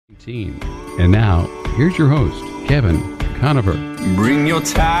And now, here's your host, Kevin Conover. Bring your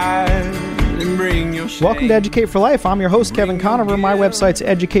tide and bring your shame. Welcome to Educate for Life. I'm your host, Kevin Conover. My website's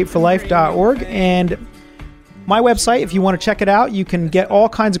educateforlife.org. And my website, if you want to check it out, you can get all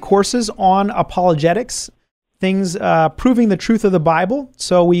kinds of courses on apologetics, things proving the truth of the Bible.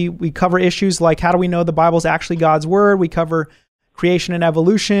 So we cover issues like how do we know the Bible's actually God's Word? We cover creation and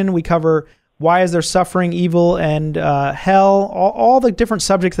evolution. We cover why is there suffering, evil, and hell? All the different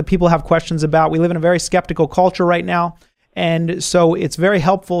subjects that people have questions about. We live in a very skeptical culture right now. And so it's very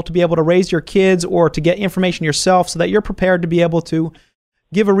helpful to be able to raise your kids or to get information yourself so that you're prepared to be able to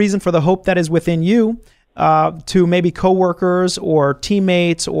give a reason for the hope that is within you to maybe coworkers or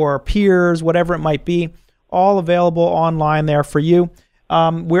teammates or peers, whatever it might be, all available online there for you.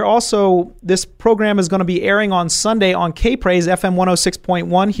 This program is going to be airing on Sunday on K-Praise FM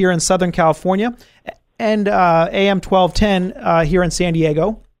 106.1 here in Southern California and AM 1210 here in San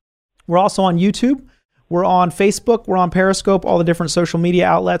Diego. We're also on YouTube. We're on Facebook. We're on Periscope, all the different social media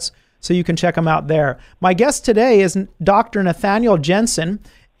outlets, so you can check them out there. My guest today is Dr. Nathaniel Jensen,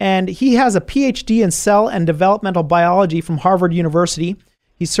 and he has a PhD in cell and developmental biology from Harvard University.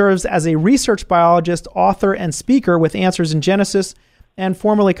 He serves as a research biologist, author, and speaker with Answers in Genesis, and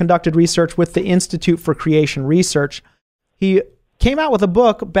formerly conducted research with the Institute for Creation Research. He came out with a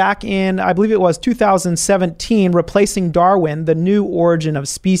book back in, I believe it was 2017, Replacing Darwin, The New Origin of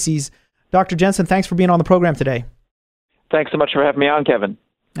Species. Dr. Jensen, thanks for being on the program today. Thanks so much for having me on, Kevin.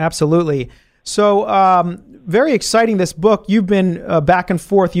 Absolutely. So, very exciting, this book. You've been back and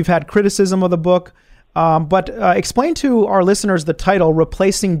forth. You've had criticism of the book. But explain to our listeners the title,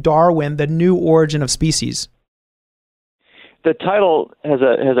 Replacing Darwin, The New Origin of Species. The title has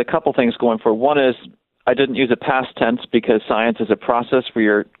a couple things going for it. One is I didn't use a past tense because science is a process where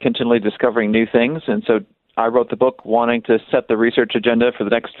you're continually discovering new things. And so I wrote the book wanting to set the research agenda for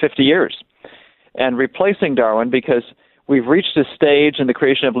the next 50 years. And replacing Darwin because we've reached a stage in the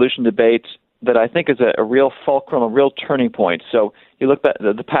creation-evolution debate that I think is a real fulcrum, a real turning point. So you look back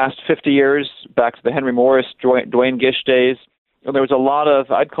the past 50 years, back to the Henry Morris, Duane Gish days, and there was a lot of,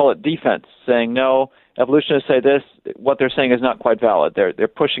 I'd call it defense, saying, no, evolutionists say this, what they're saying is not quite valid. They're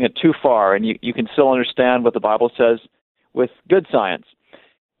pushing it too far, and you can still understand what the Bible says with good science.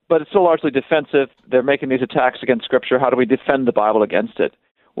 But it's still largely defensive. They're making these attacks against Scripture. How do we defend the Bible against it?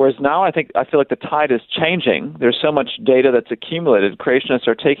 Whereas now I feel like the tide is changing. There's so much data that's accumulated. Creationists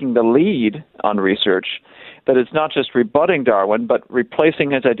are taking the lead on research that it's not just rebutting Darwin, but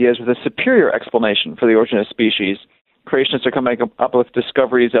replacing his ideas with a superior explanation for the origin of species. Creationists are coming up with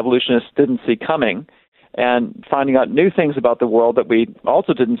discoveries evolutionists didn't see coming and finding out new things about the world that we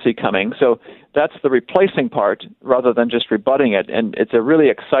also didn't see coming. So that's the replacing part rather than just rebutting it. And it's a really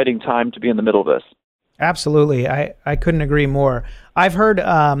exciting time to be in the middle of this. Absolutely. I couldn't agree more. I've heard,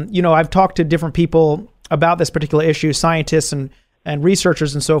 I've talked to different people about this particular issue, scientists and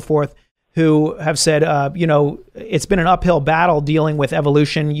researchers and so forth, who have said, it's been an uphill battle dealing with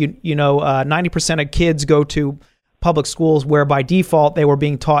evolution. 90% of kids go to public schools where by default they were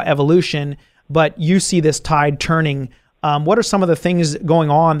being taught evolution, but you see this tide turning. What are some of the things going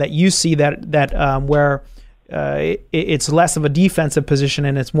on that you see that where it's less of a defensive position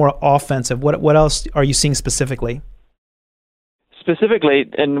and it's more offensive? What else are you seeing specifically? Specifically,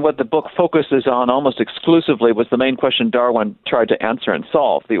 and what the book focuses on almost exclusively was the main question Darwin tried to answer and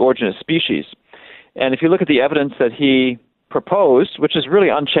solve, the origin of species. And if you look at the evidence that he proposed, which is really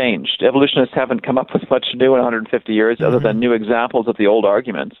unchanged, evolutionists haven't come up with much new in 150 years other than new examples of the old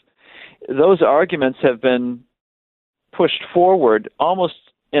arguments. Those arguments have been pushed forward almost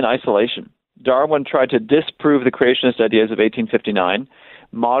in isolation. Darwin tried to disprove the creationist ideas of 1859.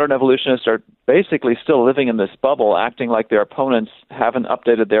 Modern evolutionists are basically still living in this bubble, acting like their opponents haven't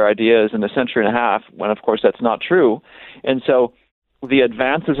updated their ideas in a century and a half, when of course that's not true. And so the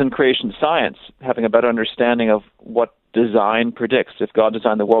advances in creation science, having a better understanding of what design predicts, if God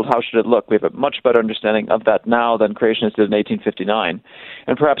designed the world, how should it look? We have a much better understanding of that now than creationists did in 1859.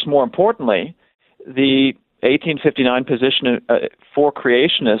 And perhaps more importantly, the 1859 position for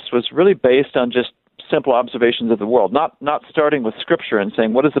creationists was really based on just simple observations of the world, not starting with Scripture and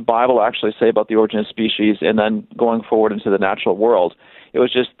saying, what does the Bible actually say about the origin of species, and then going forward into the natural world. It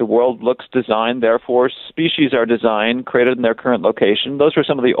was just the world looks designed, therefore species are designed, created in their current location. Those were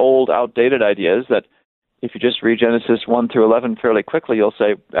some of the old, outdated ideas that if you just read Genesis 1 through 11 fairly quickly, you'll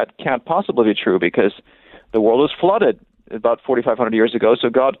say that can't possibly be true because the world was flooded about 4,500 years ago, so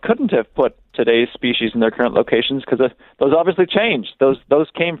God couldn't have put today's species in their current locations because those obviously changed. Those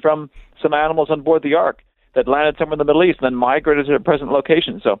came from some animals on board the ark that landed somewhere in the Middle East and then migrated to their present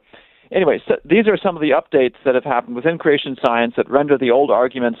location. So anyway, so these are some of the updates that have happened within creation science that render the old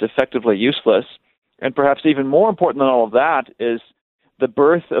arguments effectively useless. And perhaps even more important than all of that is the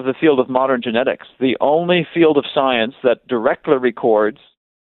birth of the field of modern genetics, the only field of science that directly records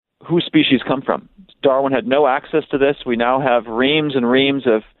who species come from. Darwin had no access to this. We now have reams and reams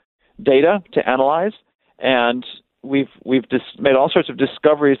of data to analyze, and we've made all sorts of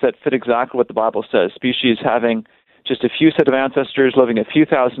discoveries that fit exactly what the Bible says. Species having just a few set of ancestors living a few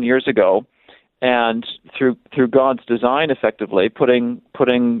thousand years ago, and through God's design, effectively putting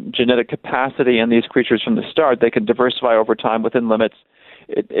genetic capacity in these creatures from the start, they can diversify over time within limits.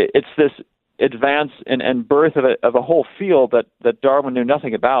 It's this advance and birth of a whole field that Darwin knew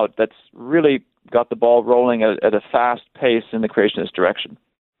nothing about. That's really got the ball rolling at a fast pace in the creationist direction.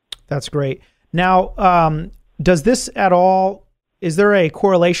 That's great. Now, does this at all? Is there a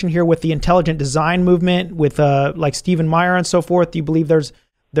correlation here with the intelligent design movement, with like Stephen Meyer and so forth? Do you believe there's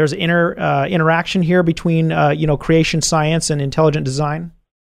interaction here between creation science and intelligent design?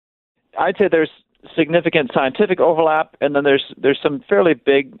 I'd say there's significant scientific overlap, and then there's some fairly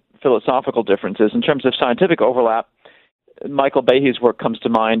big philosophical differences. In terms of scientific overlap, Michael Behe's work comes to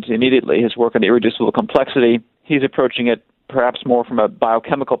mind immediately. His work on irreducible complexity. He's approaching it perhaps more from a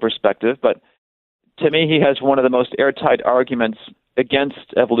biochemical perspective, but to me, he has one of the most airtight arguments against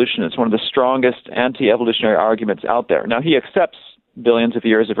evolution. It's one of the strongest anti-evolutionary arguments out there. Now, he accepts billions of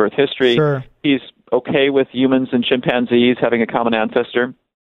years of Earth history. Sure. He's okay with humans and chimpanzees having a common ancestor.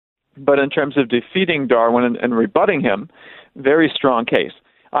 But in terms of defeating Darwin and rebutting him, very strong case.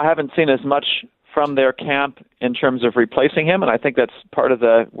 I haven't seen as much from their camp in terms of replacing him, and I think that's part of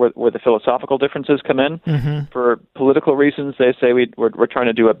where the philosophical differences come in. Mm-hmm. For political reasons, they say we're trying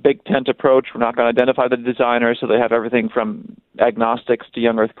to do a big tent approach. We're not going to identify the designer, so they have everything from agnostics to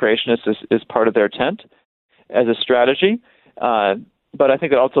young Earth creationists as part of their tent as a strategy. But I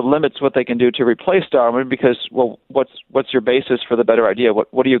think it also limits what they can do to replace Darwin because, well, what's your basis for the better idea?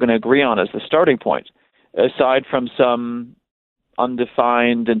 What are you going to agree on as the starting point, aside from some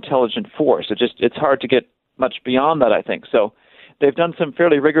undefined intelligent force? It's hard to get much beyond that, I think. So they've done some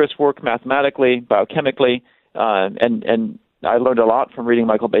fairly rigorous work mathematically, biochemically, and I learned a lot from reading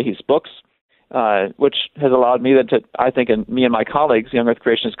Michael Behe's books, which has allowed me and me and my colleagues, young Earth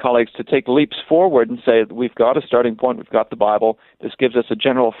creationist colleagues, to take leaps forward and say, we've got a starting point, we've got the Bible. This gives us a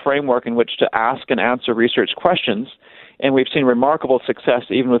general framework in which to ask and answer research questions, and we've seen remarkable success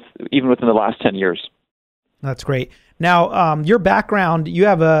even within the last 10 years. That's great. Now, your background, you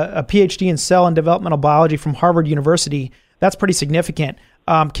have a PhD in cell and developmental biology from Harvard University. That's pretty significant.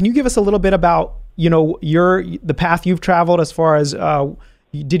 Can you give us a little bit about, the path you've traveled as far as,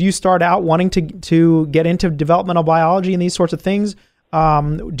 did you start out wanting to get into developmental biology and these sorts of things?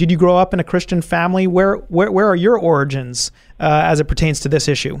 Did you grow up in a Christian family? Where are your origins as it pertains to this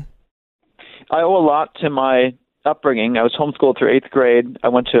issue? I owe a lot to my upbringing. I was homeschooled through 8th grade. I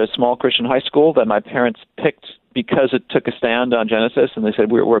went to a small Christian high school that my parents picked because it took a stand on Genesis, and they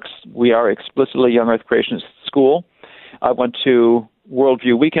said we are explicitly young Earth creationist school. I went to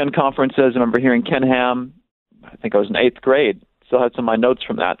Worldview weekend conferences. I remember hearing Ken Ham. I think I was in 8th grade. Still had some of my notes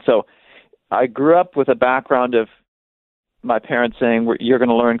from that. So I grew up with a background of my parents saying, you're going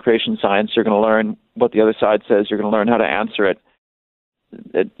to learn creation science, you're going to learn what the other side says, you're going to learn how to answer it.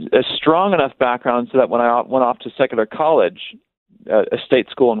 A strong enough background so that when I went off to secular college, a state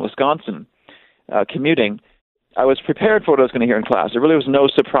school in Wisconsin, commuting, I was prepared for what I was going to hear in class. There really was no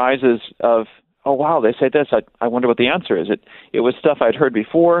surprises of, oh, wow, they say this. I wonder what the answer is. It was stuff I'd heard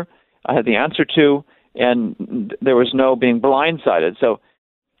before, I had the answer to, and there was no being blindsided. So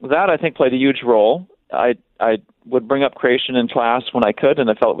that, I think, played a huge role. I would bring up creation in class when I could, and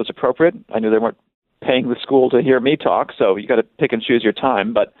I felt it was appropriate. I knew they weren't paying the school to hear me talk, so you got to pick and choose your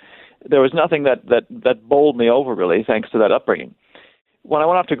time. But there was nothing that bowled me over, really, thanks to that upbringing. When I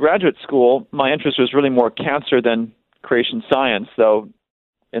went off to graduate school, my interest was really more cancer than creation science. So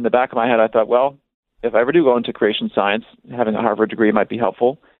in the back of my head, I thought, well, if I ever do go into creation science, having a Harvard degree might be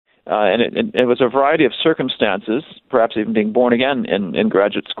helpful. And it was a variety of circumstances, perhaps even being born again in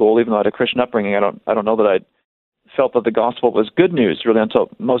graduate school, even though I had a Christian upbringing. I don't know that I felt that the gospel was good news really until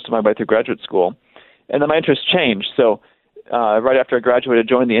most of my way through graduate school. And then my interest changed. So right after I graduated, I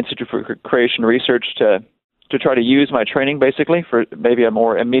joined the Institute for Creation Research to try to use my training basically for maybe a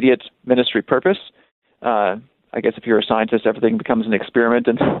more immediate ministry purpose. I guess if you're a scientist, everything becomes an experiment,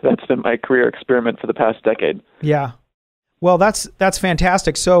 and that's been my career experiment for the past decade. Yeah. Well, that's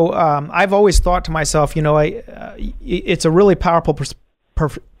fantastic. So I've always thought to myself, it's a really powerful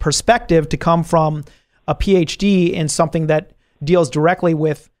perspective to come from a PhD in something that deals directly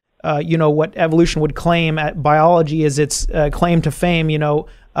with what evolution would claim at biology is its claim to fame.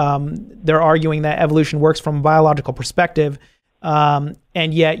 They're arguing that evolution works from a biological perspective, and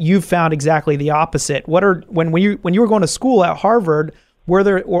yet you've found exactly the opposite. When you were going to school at Harvard, were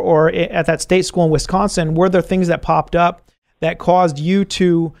there or at that state school in Wisconsin, were there things that popped up that caused you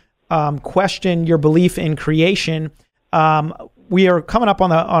to question your belief in creation? We are coming up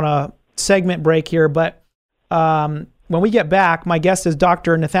on a segment break here, but when we get back, my guest is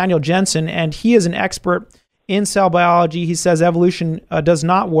Dr. Nathaniel Jensen, and he is an expert in cell biology. He says evolution does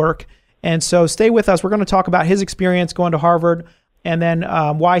not work. And so stay with us. We're going to talk about his experience going to Harvard and then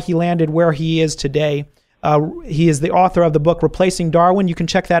why he landed where he is today. He is the author of the book Replacing Darwin. You can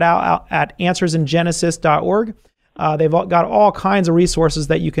check that out at answersingenesis.org. They've got all kinds of resources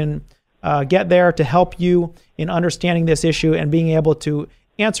that you can get there to help you in understanding this issue and being able to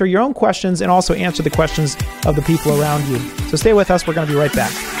answer your own questions and also answer the questions of the people around you. So stay with us. We're going to be right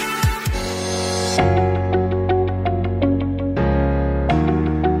back.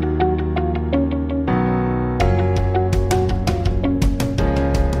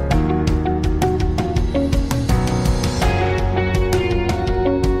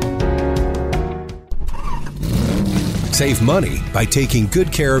 Save money by taking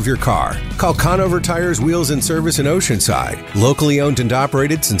good care of your car. Call Conover Tires Wheels and Service in Oceanside. Locally owned and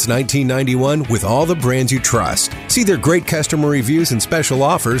operated since 1991 with all the brands you trust. See their great customer reviews and special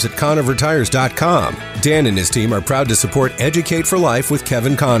offers at ConoverTires.com. Dan and his team are proud to support Educate for Life with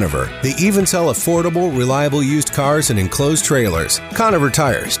Kevin Conover. They even sell affordable, reliable used cars and enclosed trailers. Conover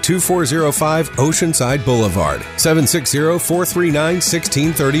Tires, 2405 Oceanside Boulevard,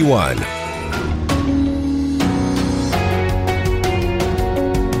 760-439-1631.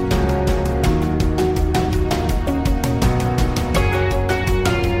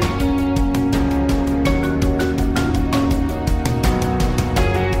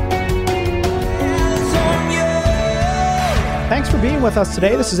 With us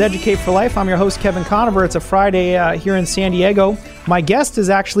today. This is Educate for Life. I'm your host, Kevin Conover. It's a Friday here in San Diego. My guest is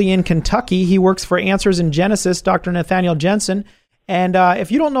actually in Kentucky. He works for Answers in Genesis, Dr. Nathaniel Jensen. And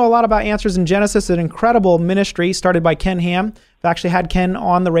if you don't know a lot about Answers in Genesis, an incredible ministry started by Ken Ham. I've actually had Ken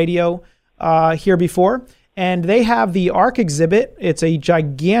on the radio here before. And they have the Ark exhibit. It's a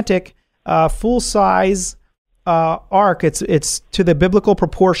gigantic, full-size Ark. It's to the biblical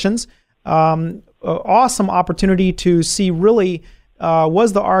proportions. Awesome opportunity to see really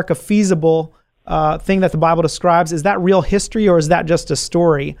was the Ark a feasible thing that the Bible describes? Is that real history or is that just a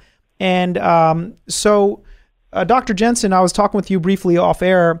story? And so, Dr. Jensen, I was talking with you briefly off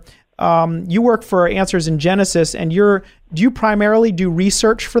air. You work for Answers in Genesis, and do you primarily do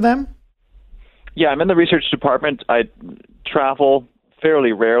research for them? Yeah, I'm in the research department. I travel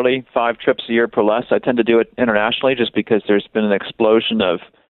fairly rarely, 5 trips a year per less. I tend to do it internationally just because there's been an explosion of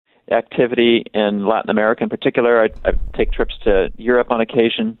activity in Latin America in particular. I take trips to Europe on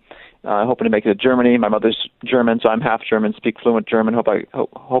occasion, hoping to make it to Germany. My mother's German, so I'm half German, speak fluent German,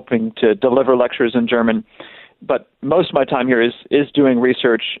 hoping to deliver lectures in German. But most of my time here is doing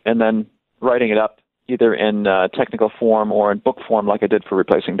research and then writing it up either in technical form or in book form like I did for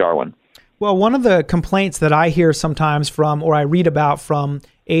Replacing Darwin. Well, one of the complaints that I hear sometimes from, or I read about from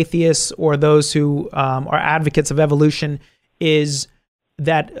atheists or those who are advocates of evolution is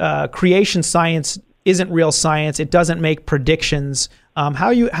that creation science isn't real science. It doesn't make predictions.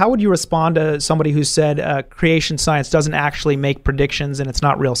 How would you respond to somebody who said creation science doesn't actually make predictions and it's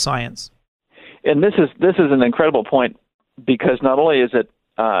not real science? And this is an incredible point because not only is it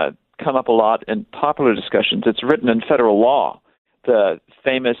come up a lot in popular discussions, it's written in federal law. The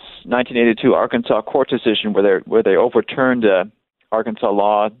famous 1982 Arkansas court decision where they overturned Arkansas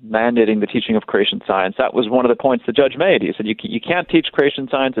law mandating the teaching of creation science. That was one of the points the judge made. He said, you can't teach creation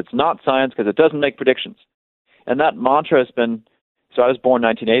science. It's not science because it doesn't make predictions. And that mantra has been, so I was born in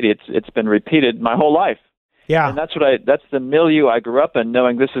 1980. It's been repeated my whole life. Yeah. And that's the milieu I grew up in,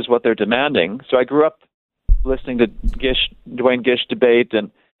 knowing this is what they're demanding. So I grew up listening to Duane Gish debate and,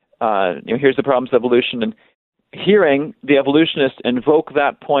 here's the problems of evolution, and hearing the evolutionists invoke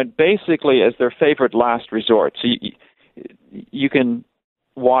that point basically as their favorite last resort. So you can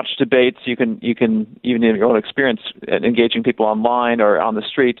watch debates, you can even in your own experience engaging people online or on the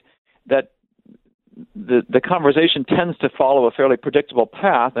street, that the conversation tends to follow a fairly predictable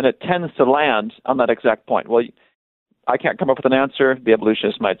path, and it tends to land on that exact point. Well, I can't come up with an answer. The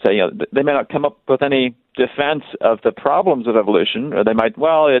evolutionists might say, they may not come up with any defense of the problems of evolution, or they might,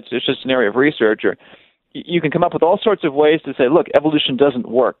 it's just an area of research, or you can come up with all sorts of ways to say, look, evolution doesn't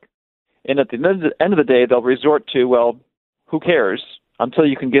work. And at the end of the day, they'll resort to, who cares? Until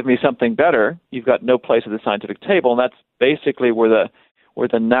you can give me something better, you've got no place at the scientific table. And that's basically where where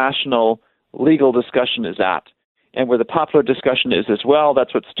the national legal discussion is at, and where the popular discussion is as well.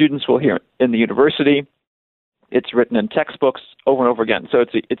 That's what students will hear in the university. It's written in textbooks over and over again. So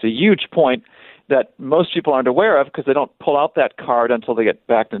it's a huge point that most people aren't aware of because they don't pull out that card until they get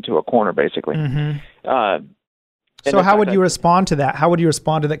backed into a corner, basically. So how would you respond to that? How would you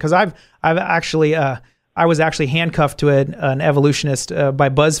respond to that? Because I've actually I was actually handcuffed to an evolutionist by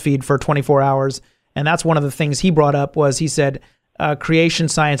BuzzFeed for 24 hours, and that's one of the things he brought up. Was he said creation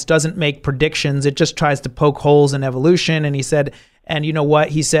science doesn't make predictions; it just tries to poke holes in evolution. And he said, and you know what?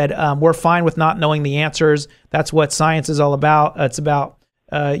 He said we're fine with not knowing the answers. That's what science is all about. It's about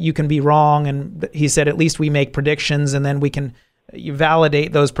you can be wrong, and he said at least we make predictions, and then we can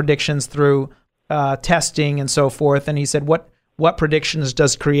validate those predictions through testing and so forth. And he said, what predictions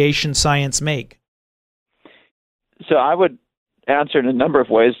does creation science make? So I would answer in a number of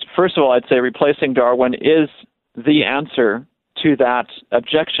ways. First of all, I'd say replacing Darwin is the answer to that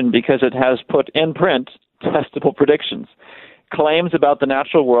objection because it has put in print testable predictions. Claims about the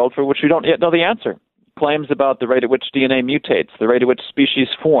natural world for which we don't yet know the answer. Claims about the rate at which DNA mutates, the rate at which species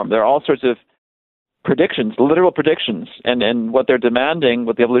form. There are all sorts of predictions, literal predictions, and what they're demanding,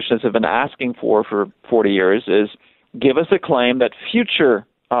 what the evolutionists have been asking for 40 years is give us a claim that future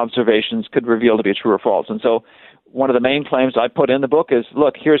observations could reveal to be true or false. And so one of the main claims I put in the book is,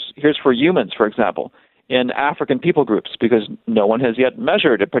 look, here's for humans, for example, in African people groups, because no one has yet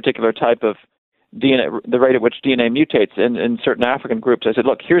measured a particular type of DNA, the rate at which DNA mutates in certain African groups. I said,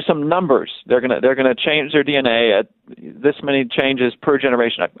 look, here's some numbers. They're gonna change their DNA at this many changes per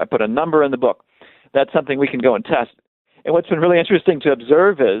generation. I put a number in the book. That's something we can go and test. And what's been really interesting to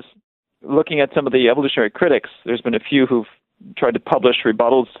observe is, looking at some of the evolutionary critics, there's been a few who've tried to publish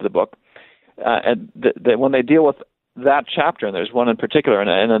rebuttals to the book, and when they deal with that chapter, and there's one in particular,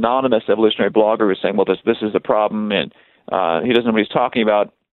 an anonymous evolutionary blogger who's saying, well, this is the problem, and he doesn't know what he's talking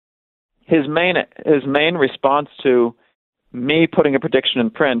about. His main response to me putting a prediction in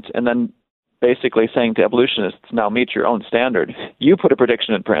print and then basically saying to evolutionists, now meet your own standard. You put a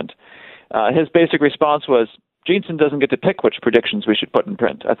prediction in print. His basic response was, Jeanson doesn't get to pick which predictions we should put in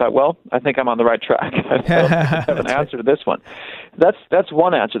print. I thought, well, I think I'm on the right track. I have an answer to this one. That's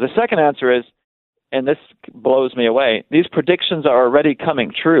one answer. The second answer is, and this blows me away, these predictions are already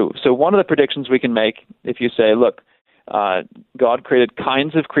coming true. So one of the predictions we can make, if you say, look, God created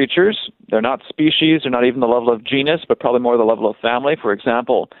kinds of creatures. They're not species. They're not even the level of genus, but probably more the level of family. For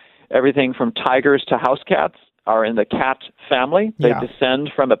example, everything from tigers to house cats are in the cat family. They descend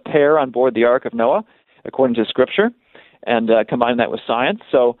from a pair on board the Ark of Noah, according to Scripture, and combine that with science.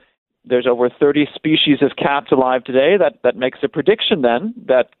 So there's over 30 species of cats alive today. That makes a prediction then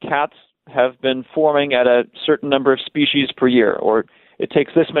that cats have been forming at a certain number of species per year, or it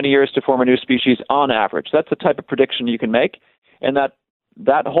takes this many years to form a new species on average. That's the type of prediction you can make, and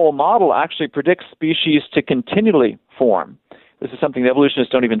that whole model actually predicts species to continually form. This is something the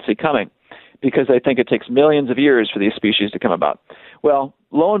evolutionists don't even see coming, because they think it takes millions of years for these species to come about. Well,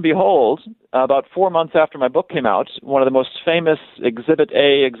 lo and behold, about 4 months after my book came out, one of the most famous Exhibit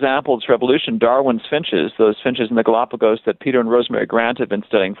A examples for evolution, Darwin's finches, those finches in the Galapagos that Peter and Rosemary Grant have been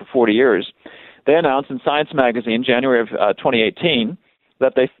studying for 40 years, they announced in Science magazine, January of 2018,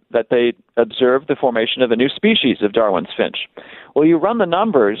 that they observed the formation of a new species of Darwin's finch. Well, you run the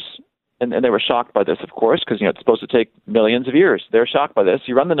numbers, and they were shocked by this, of course, because it's supposed to take millions of years. They're shocked by this.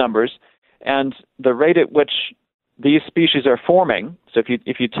 You run the numbers, and the rate at which these species are forming, so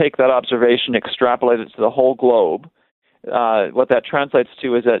if you take that observation, extrapolate it to the whole globe, what that translates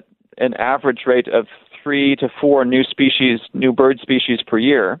to is at an average rate of 3 to 4 new bird species per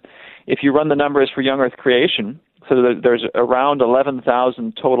year. If you run the numbers for young Earth creation, so there's around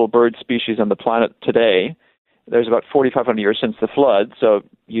 11,000 total bird species on the planet today. There's about 4,500 years since the flood. So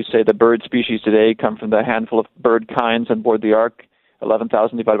you say the bird species today come from the handful of bird kinds on board the Ark,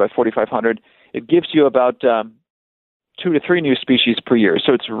 11,000 divided by 4,500. It gives you about 2 to 3 new species per year.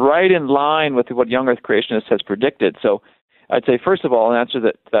 So it's right in line with what young Earth creationists has predicted. So I'd say, first of all, in answer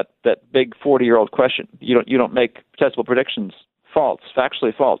to that big 40-year-old question, you don't make testable predictions false,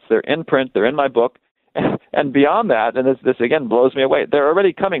 factually false. They're in print. They're in my book. And beyond that, and this again blows me away, they're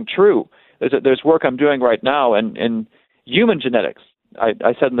already coming true. There's work I'm doing right now in human genetics.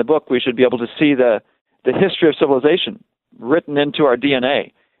 I said in the book we should be able to see the history of civilization written into our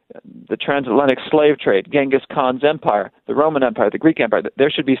DNA. The transatlantic slave trade, Genghis Khan's empire, the Roman Empire, the Greek Empire.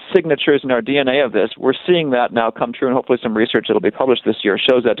 There should be signatures in our DNA of this. We're seeing that now come true, and hopefully some research that will be published this year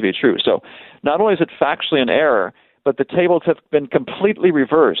shows that to be true. So not only is it factually an error, but the tables have been completely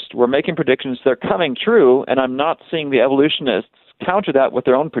reversed. We're making predictions, they're coming true, and I'm not seeing the evolutionists counter that with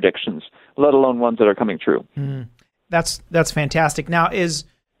their own predictions, let alone ones that are coming true. That's fantastic. Now, is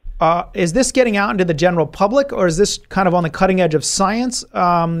this getting out into the general public, or is this kind of on the cutting edge of science?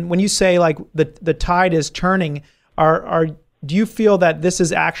 When you say like the tide is turning, do you feel that this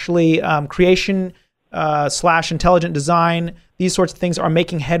is actually creation / intelligent design? These sorts of things are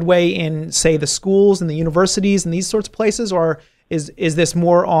making headway in, say, the schools and the universities and these sorts of places, or is this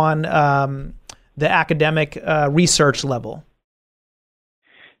more on the academic research level?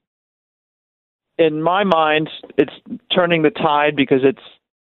 In my mind, it's turning the tide because it's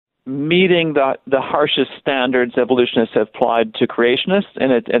meeting the harshest standards evolutionists have applied to creationists,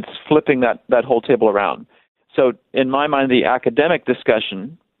 and it's flipping that whole table around. So in my mind, the academic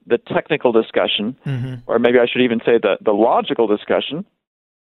discussion, the technical discussion, or maybe I should even say the logical discussion,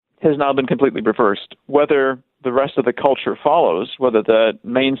 has now been completely reversed. Whether the rest of the culture follows, whether the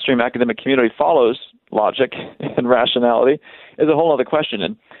mainstream academic community follows logic and rationality, is a whole other question.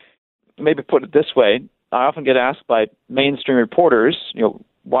 And maybe put it this way, I often get asked by mainstream reporters,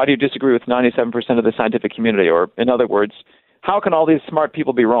 why do you disagree with 97% of the scientific community? Or in other words, how can all these smart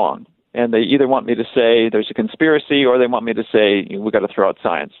people be wrong? And they either want me to say there's a conspiracy, or they want me to say we've got to throw out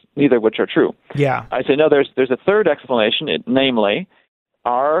science, neither of which are true. Yeah. I say, no, there's a third explanation, namely,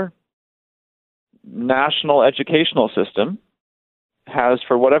 our national educational system has,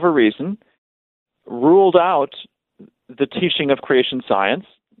 for whatever reason, ruled out the teaching of creation science.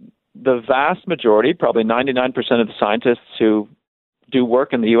 The vast majority, probably 99% of the scientists who do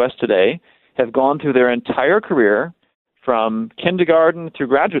work in the U.S. today, have gone through their entire career, from kindergarten through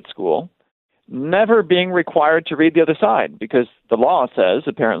graduate school, never being required to read the other side, because the law says,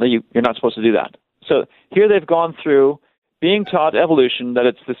 apparently, you're not supposed to do that. So here they've gone through being taught evolution, that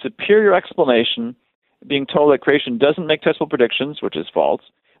it's the superior explanation, being told that creation doesn't make testable predictions, which is false.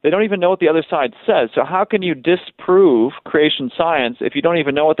 They don't even know what the other side says. So how can you disprove creation science if you don't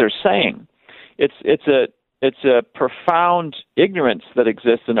even know what they're saying? It's a profound ignorance that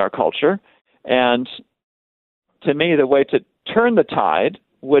exists in our culture. And to me, the way to turn the tide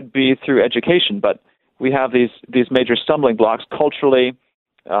would be through education. But we have these major stumbling blocks culturally,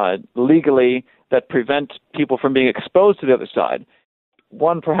 legally, that prevent people from being exposed to the other side.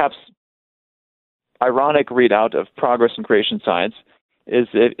 One perhaps ironic readout of progress in creation science is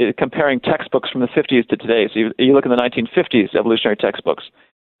comparing textbooks from the 50s to today. So you look in the 1950s evolutionary textbooks,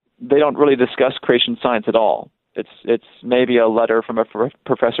 they don't really discuss creation science at all. It's maybe a letter from a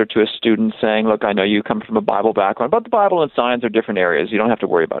professor to a student saying, look, I know you come from a Bible background, but the Bible and science are different areas. You don't have to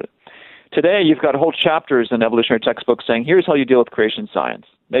worry about it. Today, you've got whole chapters in evolutionary textbooks saying, here's how you deal with creation science.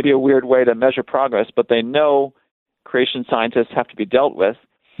 Maybe a weird way to measure progress, but they know creation scientists have to be dealt with.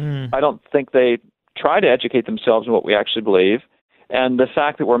 I don't think they try to educate themselves in what we actually believe. And the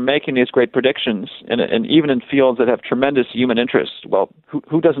fact that we're making these great predictions, and even in fields that have tremendous human interest, well,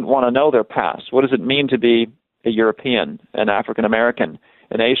 who doesn't want to know their past? What does it mean to be a European, an African American,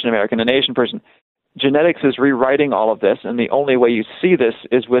 an Asian American, an Asian person? Genetics is rewriting all of this, and the only way you see this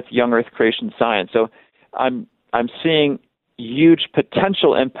is with young Earth creation science. So I'm seeing huge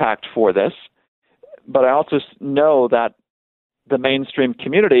potential impact for this, but I also know that the mainstream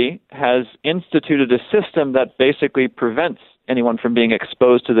community has instituted a system that basically prevents anyone from being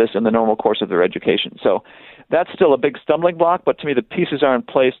exposed to this in the normal course of their education. So that's still a big stumbling block, but to me the pieces are in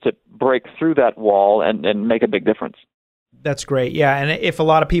place to break through that wall and make a big difference. That's great. Yeah, and if a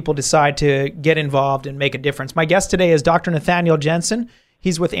lot of people decide to get involved and make a difference. My guest today is Dr. Nathaniel Jensen.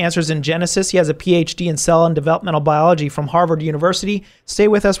 He's with Answers in Genesis. He has a PhD in cell and developmental biology from Harvard University. Stay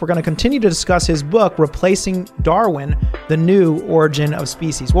with us. We're going to continue to discuss his book, Replacing Darwin, The New Origin of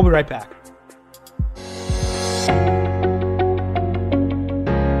Species. We'll be right back.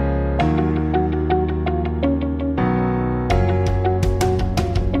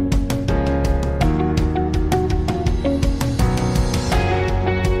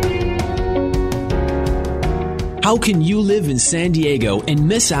 How can you live in San Diego and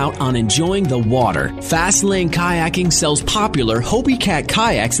miss out on enjoying the water? Fastlane Kayaking sells popular Hobie Cat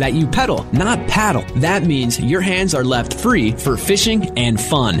kayaks that you pedal, not paddle. That means your hands are left free for fishing and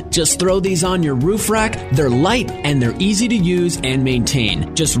fun. Just throw these on your roof rack. They're light and they're easy to use and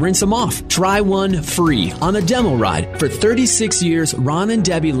maintain. Just rinse them off. Try one free on a demo ride. For 36 years, Ron and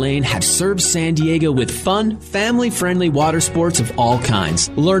Debbie Lane have served San Diego with fun, family-friendly water sports of all kinds.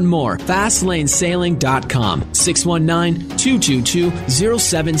 Learn more. FastlaneSailing.com.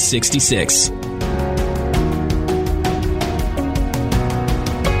 619-222-0766.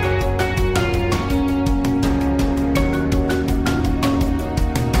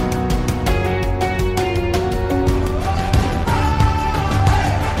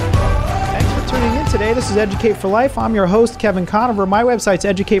 This is Educate for Life. I'm your host, Kevin Conover. My website's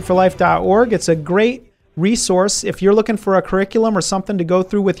educateforlife.org. It's a great resource. If you're looking for a curriculum or something to go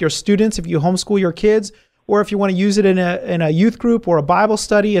through with your students, if you homeschool your kids, or if you want to use it in a youth group or a Bible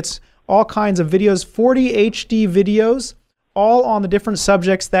study, it's all kinds of videos, 40 HD videos, all on the different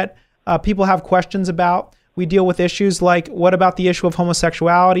subjects that people have questions about. We deal with issues like, what about the issue of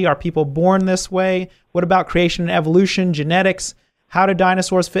homosexuality? Are people born this way? What about creation and evolution, genetics? How do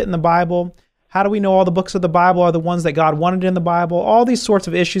dinosaurs fit in the Bible? How do we know all the books of the Bible are the ones that God wanted in the Bible? All these sorts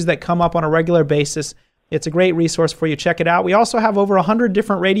of issues that come up on a regular basis. It's a great resource for you. Check it out. We also have over 100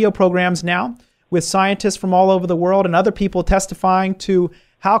 different radio programs now with scientists from all over the world and other people testifying to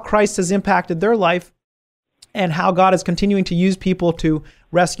how Christ has impacted their life and how God is continuing to use people to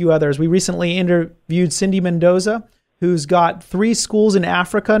rescue others. We recently interviewed Cindy Mendoza, who's got 3 schools in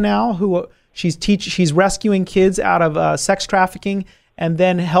Africa now, who she's rescuing kids out of sex trafficking and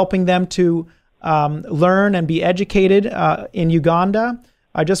then helping them to learn and be educated in Uganda.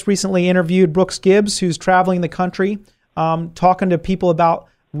 I just recently interviewed Brooks Gibbs, who's traveling the country, talking to people about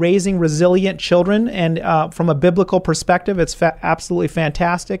raising resilient children and from a biblical perspective. It's absolutely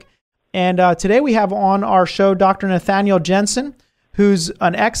fantastic. And today we have on our show Dr. Nathaniel Jensen, who's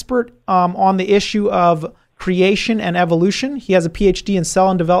an expert on the issue of creation and evolution. He has a PhD in cell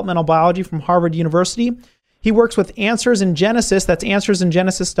and developmental biology from Harvard University. He works with Answers in Genesis. That's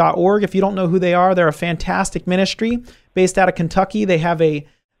answersingenesis.org. If you don't know who they are, they're a fantastic ministry based out of Kentucky. They have a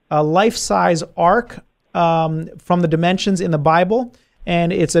life-size ark from the dimensions in the Bible,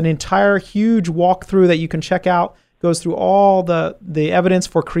 and it's an entire huge walkthrough that you can check out. Goes through all the evidence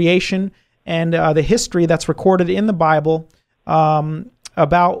for creation and the history that's recorded in the Bible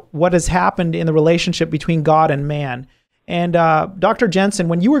about what has happened in the relationship between God and man. And Dr. Jensen,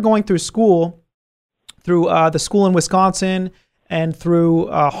 when you were going through school, through the school in Wisconsin and through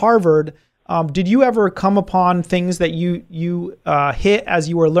Harvard, did you ever come upon things that you hit as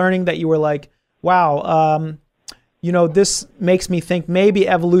you were learning that you were like, wow, this makes me think maybe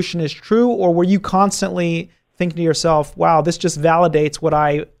evolution is true? Or were you constantly thinking to yourself, wow, this just validates what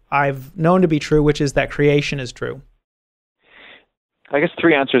I've known to be true, which is that creation is true? I guess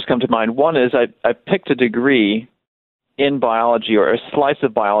 3 answers come to mind. One is I picked a degree in biology or a slice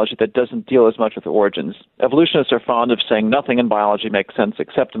of biology that doesn't deal as much with origins. Evolutionists are fond of saying nothing in biology makes sense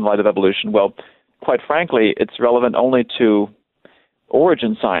except in light of evolution. Well, quite frankly, it's relevant only to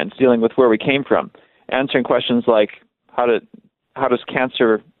origin science, dealing with where we came from, answering questions like how does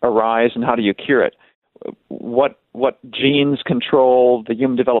cancer arise and how do you cure it? What genes control the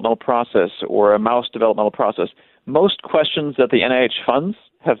human developmental process or a mouse developmental process? Most questions that the NIH funds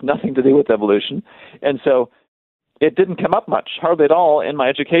have nothing to do with evolution, and so it didn't come up much, hardly at all, in my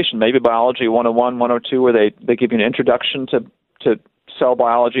education. Maybe biology 101, 102, where they give you an introduction to cell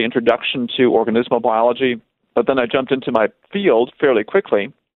biology, introduction to organismal biology, but then I jumped into my field fairly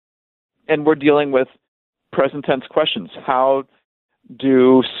quickly, and we're dealing with present tense questions. How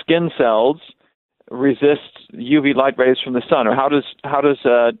do skin cells resist UV light rays from the sun, or how does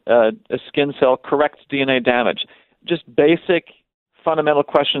a skin cell correct DNA damage? Just basic, fundamental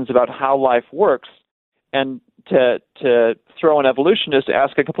questions about how life works. And to throw an evolutionist to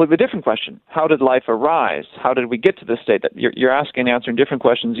ask a completely different question: how did life arise? How did we get to this state? That you're asking and answering different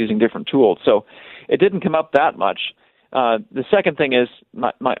questions using different tools. So it didn't come up that much. The second thing is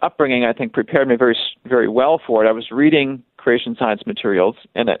my upbringing, I think, prepared me very, very well for it. I was reading creation science materials,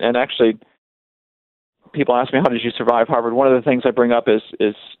 and actually, people ask me, how did you survive Harvard? One of the things I bring up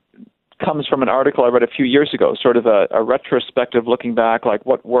is comes from an article I read a few years ago, sort of a retrospective looking back, like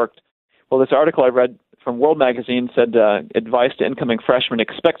what worked. Well, this article I read from World Magazine said, advice to incoming freshmen,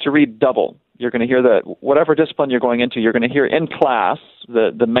 expect to read double. You're going to hear whatever discipline you're going into, you're going to hear in class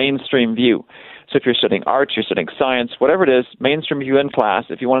the mainstream view. So if you're studying arts, you're studying science, whatever it is, mainstream view in class.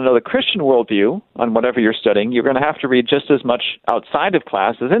 If you want to know the Christian worldview on whatever you're studying, you're going to have to read just as much outside of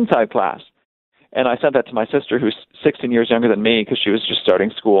class as inside class. And I sent that to my sister, who's 16 years younger than me, because she was just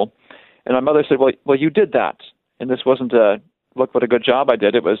starting school. And my mother said, well, you did that. And this wasn't look what a good job I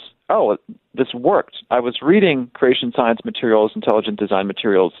did. It was, this worked. I was reading creation science materials, intelligent design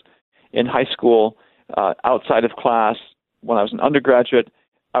materials in high school, outside of class. When I was an undergraduate,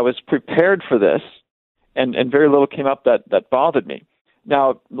 I was prepared for this, and very little came up that bothered me.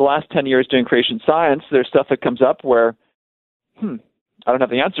 Now, the last 10 years doing creation science, there's stuff that comes up where, I don't have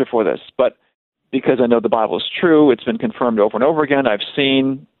the answer for this, but because I know the Bible is true, it's been confirmed over and over again, I've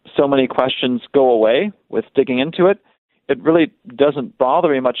seen so many questions go away with digging into it. It really doesn't bother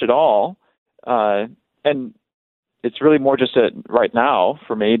me much at all, and it's really more just right now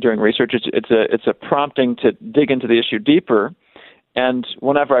for me during research. It's a prompting to dig into the issue deeper, and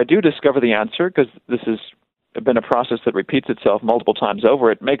whenever I do discover the answer, because this is been a process that repeats itself multiple times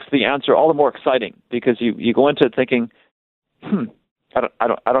over, it makes the answer all the more exciting because you go into it thinking, I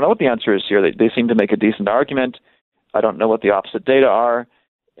don't know what the answer is here. They seem to make a decent argument. I don't know what the opposite data are,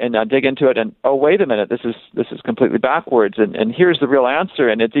 and I dig into it, and oh, wait a minute, this is completely backwards, and here's the real answer,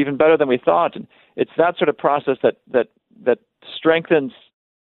 and it's even better than we thought. And it's that sort of process that strengthens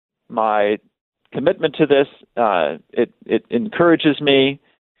my commitment to this. It encourages me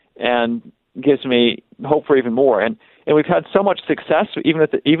and gives me hope for even more. And we've had so much success,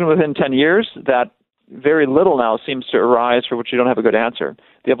 even within 10 years, that very little now seems to arise for which you don't have a good answer.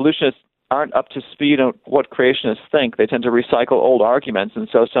 The evolutionists aren't up to speed on what creationists think. They tend to recycle old arguments, and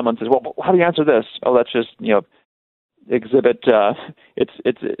so someone says, "Well, how do you answer this?" Oh, that's just exhibit.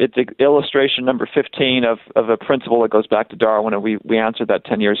 It's illustration number 15 of a principle that goes back to Darwin, and we answered that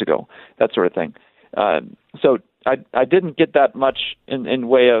 10 years ago. That sort of thing. So I didn't get that much in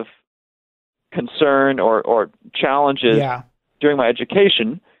way of concern or challenges during my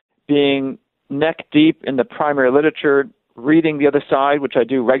education, being neck deep in the primary literature, reading the other side, which I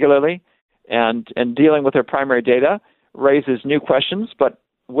do regularly, and dealing with their primary data raises new questions. But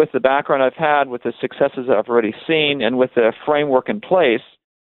with the background I've had, with the successes I've already seen, and with the framework in place,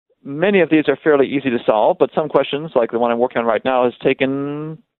 many of these are fairly easy to solve. But some questions, like the one I'm working on right now, has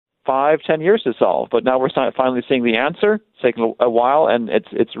taken 5-10 years to solve. But now we're finally seeing the answer. It's taken a while, and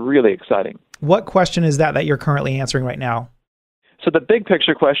it's really exciting. What question is that you're currently answering right now? So the big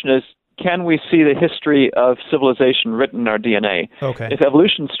picture question is, can we see the history of civilization written in our DNA? Okay. If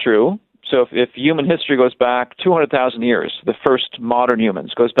evolution's true, so if human history goes back 200,000 years, the first modern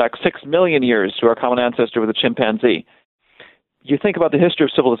humans, goes back 6 million years to our common ancestor with a chimpanzee, you think about the history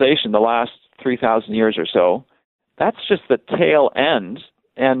of civilization, the last 3,000 years or so, that's just the tail end.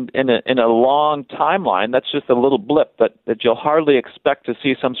 And in a long timeline, that's just a little blip that you'll hardly expect to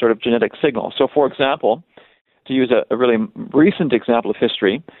see some sort of genetic signal. So, for example, to use a really recent example of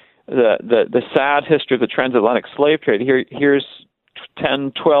history, the sad history of the transatlantic slave trade. Here's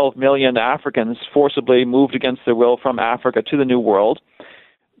 10, 12 million Africans forcibly moved against their will from Africa to the New World.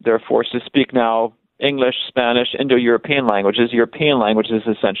 They're forced to speak now English, Spanish, Indo-European languages,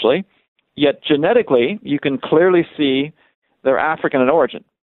 essentially. Yet genetically, you can clearly see they're African in origin.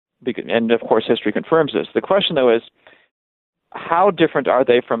 And, of course, history confirms this. The question, though, is how different are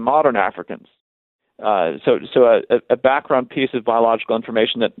they from modern Africans? So a background piece of biological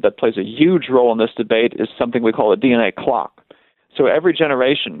information that plays a huge role in this debate is something we call a DNA clock. So every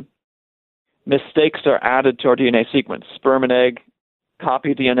generation, mistakes are added to our DNA sequence. Sperm and egg,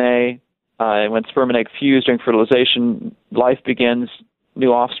 copy DNA. When sperm and egg fuse during fertilization, life begins,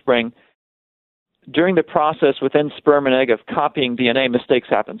 new offspring. During the process within sperm and egg of copying DNA, mistakes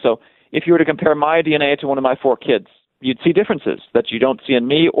happen. So if you were to compare my DNA to one of my 4 kids, you'd see differences that you don't see in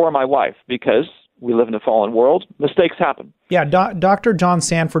me or my wife because we live in a fallen world. Mistakes happen. Yeah, Dr. John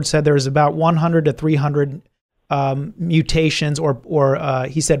Sanford said there's about 100 to 300 mutations, or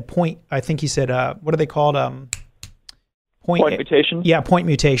he said what are they called? Point mutations? Yeah, point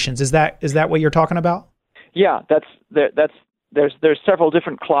mutations. Is that what you're talking about? Yeah, there's several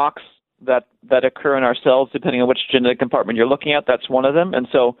different clocks that occur in our cells depending on which genetic compartment you're looking at. That's one of them. And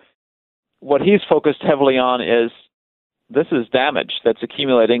so what he's focused heavily on is this is damage that's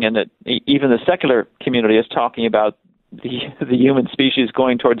accumulating, and that even the secular community is talking about the human species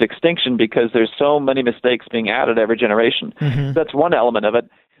going towards extinction because there's so many mistakes being added every generation. Mm-hmm. That's one element of it.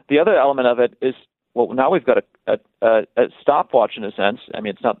 The other element of it is, well, now we've got a stopwatch in a sense. I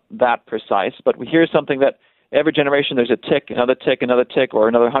mean, it's not that precise, but we hear something that every generation there's a tick, another tick, or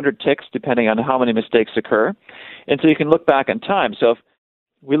another 100 ticks, depending on how many mistakes occur. And so you can look back in time. So if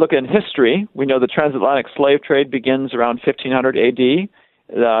we look in history, we know the transatlantic slave trade begins around 1500 AD.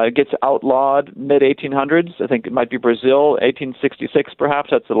 It gets outlawed mid-1800s. I think it might be Brazil, 1866 perhaps.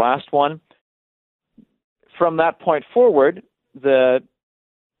 That's the last one. From that point forward, the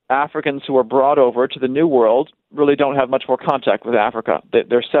Africans who were brought over to the New World really don't have much more contact with Africa.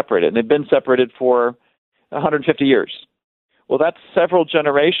 They're separated, and they've been separated for 150 years. Well, that's several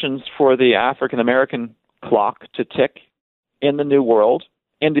generations for the African-American clock to tick in the New World,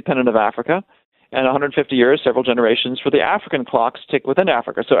 independent of Africa, and 150 years, several generations for the African clocks tick within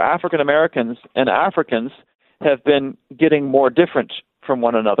Africa. So African-Americans and Africans have been getting more different from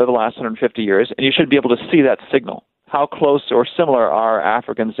one another the last 150 years, and you should be able to see that signal. How close or similar are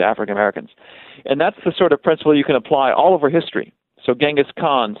Africans to African-Americans? And that's the sort of principle you can apply all over history. So Genghis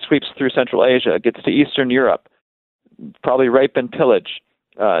Khan sweeps through Central Asia, gets to Eastern Europe, probably rape and pillage.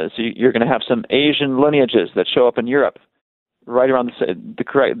 So you're going to have some Asian lineages that show up in Europe right around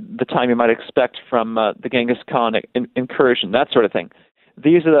the time you might expect from the Genghis Khan incursion, that sort of thing.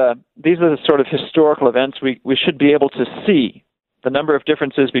 these are the sort of historical events we should be able to see. The number of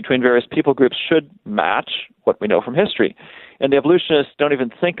differences between various people groups should match what we know from history. And the evolutionists don't even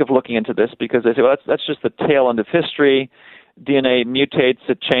think of looking into this because they say, well, that's just the tail end of history. DNA mutates,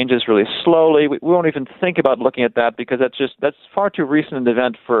 it changes really slowly. We won't even think about looking at that because that's far too recent an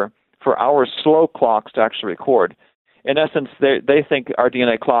event for our slow clocks to actually record. In essence, they think our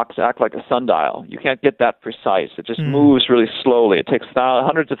DNA clocks act like a sundial. You can't get that precise. It just moves really slowly. It takes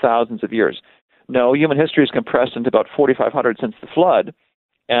hundreds of thousands of years. No, human history is compressed into about 4,500 since the flood,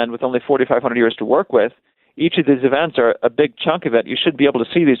 and with only 4,500 years to work with, each of these events are a big chunk of it. You should be able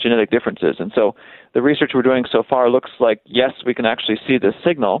to see these genetic differences. And so the research we're doing so far looks like, yes, we can actually see this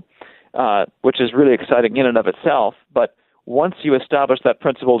signal, which is really exciting in and of itself. But once you establish that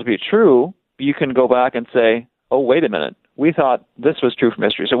principle to be true, you can go back and say, oh, wait a minute, we thought this was true from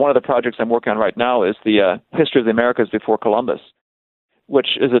history. So one of the projects I'm working on right now is the history of the Americas before Columbus,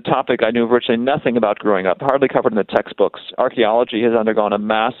 which is a topic I knew virtually nothing about growing up, hardly covered in the textbooks. Archaeology has undergone a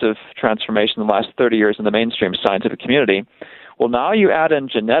massive transformation in the last 30 years in the mainstream scientific community. Well, now you add in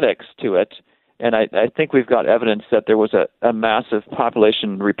genetics to it, and I think we've got evidence that there was a massive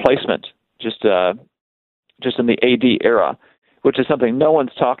population replacement just in the AD era, which is something no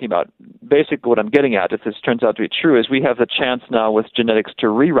one's talking about. Basically, what I'm getting at, if this turns out to be true, is we have the chance now with genetics to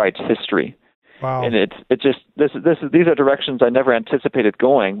rewrite history. Wow. And these are directions I never anticipated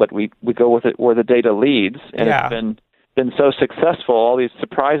going, but we go with it where the data leads, and it's been so successful. All these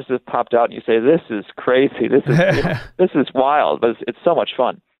surprises have popped out, and you say, "This is crazy. This is this is wild," but it's so much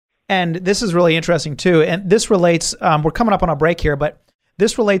fun. And this is really interesting too. And this relates. We're coming up on a break here, but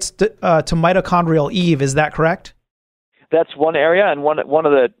this relates to mitochondrial Eve. Is that correct? That's one area, and one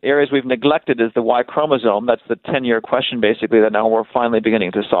of the areas we've neglected is the Y chromosome. That's the 10-year question, basically, that now we're finally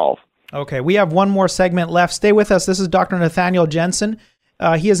beginning to solve. Okay, we have one more segment left. Stay with us. This is Dr. Nathaniel Jensen.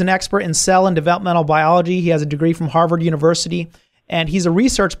 He is an expert in cell and developmental biology. He has a degree from Harvard University, and he's a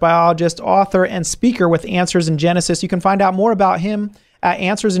research biologist, author, and speaker with Answers in Genesis. You can find out more about him at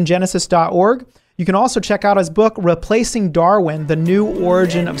answersingenesis.org. You can also check out his book, Replacing Darwin, The New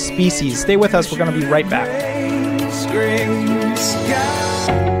Origin of Species. Stay with us. We're going to be right back.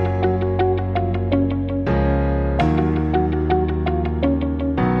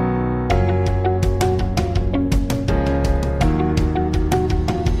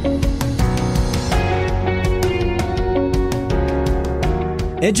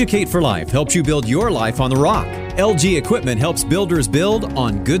 Educate for Life helps you build your life on the rock. LG Equipment helps builders build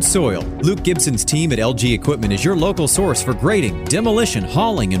on good soil. Luke Gibson's team at LG Equipment is your local source for grading, demolition,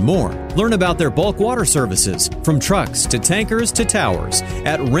 hauling, and more. Learn about their bulk water services, from trucks to tankers to towers,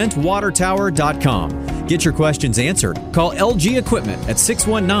 at rentwatertower.com. Get your questions answered. Call LG Equipment at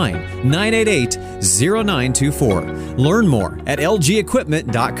 619-988-0924. Learn more at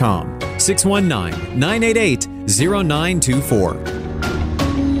lgequipment.com. 619-988-0924.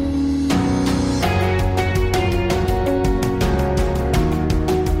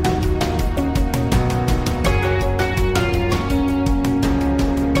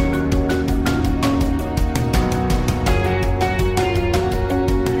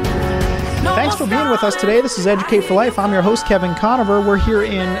 With us today. This is Educate for Life. I'm your host, Kevin Conover. We're here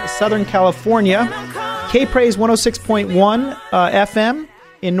in Southern California. K-Praise 106.1 FM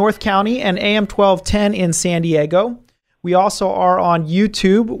in North County and AM 1210 in San Diego. We also are on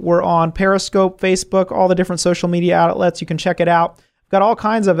YouTube. We're on Periscope, Facebook, all the different social media outlets. You can check it out. We've got all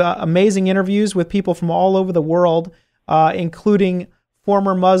kinds of amazing interviews with people from all over the world, including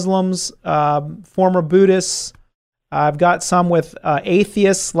former Muslims, former Buddhists. I've got some with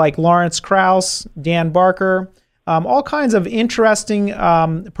atheists like Lawrence Krauss, Dan Barker, all kinds of interesting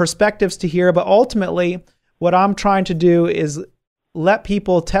perspectives to hear. But ultimately, what I'm trying to do is let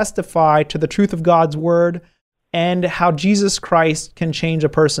people testify to the truth of God's word and how Jesus Christ can change a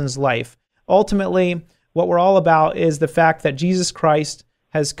person's life. Ultimately, what we're all about is the fact that Jesus Christ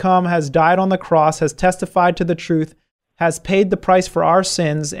has come, has died on the cross, has testified to the truth, has paid the price for our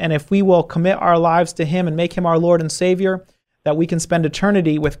sins, and if we will commit our lives to Him and make Him our Lord and Savior, that we can spend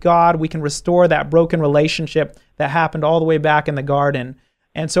eternity with God, we can restore that broken relationship that happened all the way back in the garden.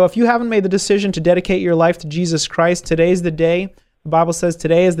 And so if you haven't made the decision to dedicate your life to Jesus Christ, today's the day. The Bible says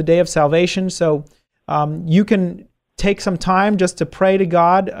today is the day of salvation, so you can take some time just to pray to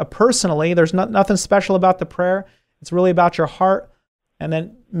God personally. There's nothing special about the prayer. It's really about your heart. And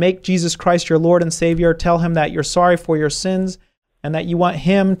then make Jesus Christ your Lord and Savior. Tell Him that you're sorry for your sins and that you want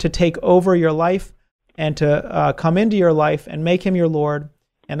Him to take over your life and to come into your life and make Him your Lord.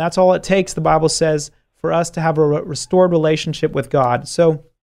 And that's all it takes, the Bible says, for us to have a restored relationship with God. So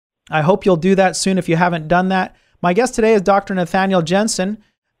I hope you'll do that soon if you haven't done that. My guest today is Dr. Nathaniel Jensen,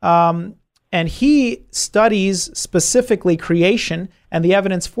 and he studies specifically creation and the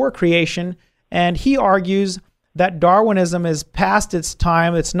evidence for creation, and he argues that Darwinism is past its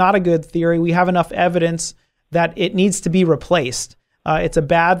time. It's not a good theory. We have enough evidence that it needs to be replaced. It's a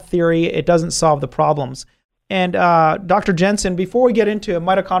bad theory. It doesn't solve the problems. And Dr. Jensen, before we get into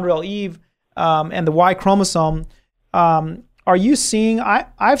mitochondrial Eve and the Y chromosome, are you seeing,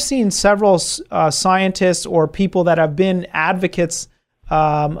 I've seen several scientists or people that have been advocates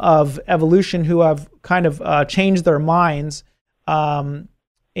of evolution who have kind of changed their minds, and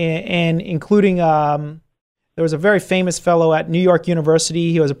including, there was a very famous fellow at New York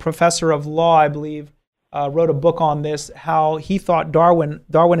University. He was a professor of law, I believe, wrote a book on this, how he thought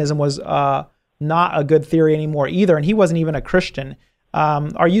Darwinism was not a good theory anymore either, and he wasn't even a Christian.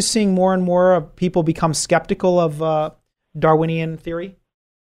 Are you seeing more and more of people become skeptical of Darwinian theory?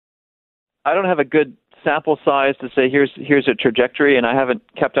 I don't have a good sample size to say here's a trajectory, and I haven't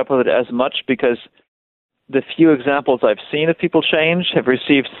kept up with it as much because the few examples I've seen of people change have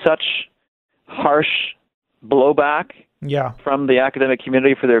received such harsh blowback from the academic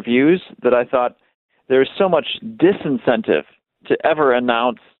community for their views that I thought there's so much disincentive to ever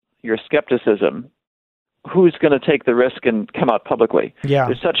announce your skepticism. Who's going to take the risk and come out publicly?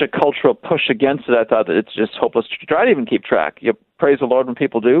 There's such a cultural push against it, I thought that it's just hopeless to try to even keep track. You praise the Lord when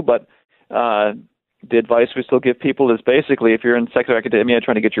people do, but the advice we still give people is basically, if you're in secular academia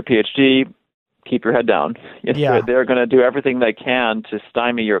trying to get your PhD, keep your head down. They're going to do everything they can to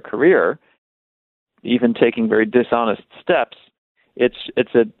stymie your career, even taking very dishonest steps. It's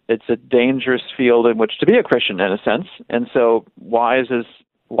a dangerous field in which to be a Christian, in a sense. And so wise as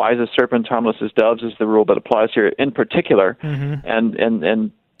serpents, harmless as doves is the rule that applies here in particular. Mm-hmm.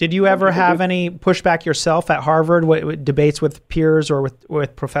 And did you ever have any pushback yourself at Harvard, debates with peers or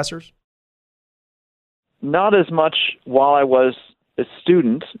with professors? Not as much while I was a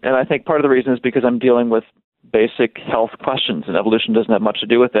student, and I think part of the reason is because I'm dealing with basic health questions, and evolution doesn't have much to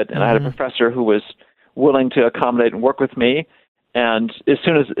do with it. And I had a professor who was willing to accommodate and work with me, and as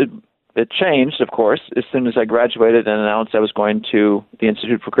soon as it changed, of course, as soon as I graduated and announced I was going to the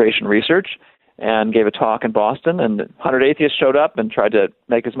Institute for Creation Research and gave a talk in Boston, and 100 atheists showed up and tried to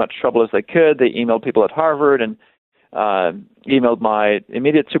make as much trouble as they could. They emailed people at Harvard and emailed my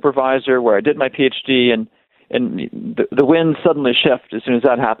immediate supervisor where I did my PhD, and the winds suddenly shift as soon as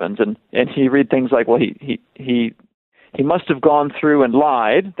that happens. And you read things like, well, he must have gone through and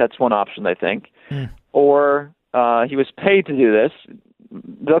lied. That's one option, I think. Or he was paid to do this.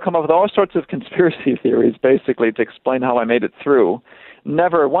 They'll come up with all sorts of conspiracy theories, basically, to explain how I made it through.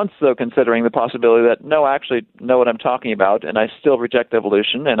 Never once, though, considering the possibility that, no, I actually know what I'm talking about, and I still reject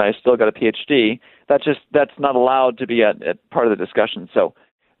evolution, and I still got a PhD. That's not allowed to be at part of the discussion. So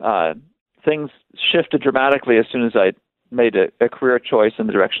things shifted dramatically as soon as I made a career choice in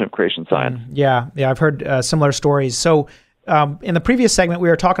the direction of creation science. Yeah, I've heard similar stories. So in the previous segment, we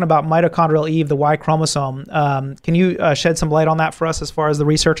were talking about mitochondrial Eve, the Y chromosome. Can you shed some light on that for us as far as the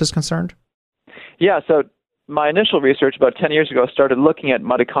research is concerned? Yeah, so my initial research about 10 years ago started looking at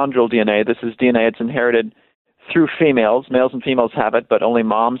mitochondrial DNA. This is DNA that's inherited through females. Males and females have it, but only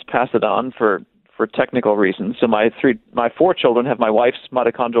moms pass it on for technical reasons. So my 4 children have my wife's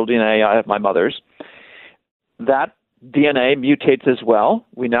mitochondrial DNA. I have my mother's. That DNA mutates as well.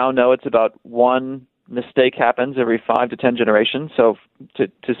 We now know it's about one mistake happens every 5 to 10 generations. So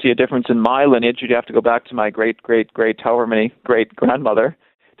to see a difference in my lineage, you'd have to go back to my great, however many great-grandmother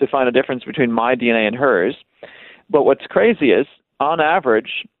to find a difference between my DNA and hers. But what's crazy is, on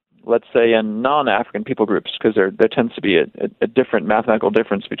average, let's say in non-African people groups, because there tends to be a different mathematical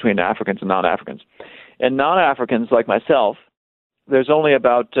difference between Africans and non-Africans. In non-Africans like myself, there's only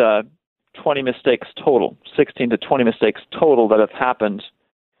about 20 mistakes total, 16 to 20 mistakes total that have happened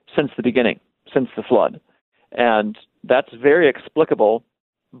since the beginning, since the flood. And that's very explicable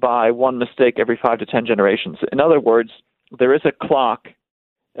by one mistake every 5 to 10 generations. In other words, there is a clock,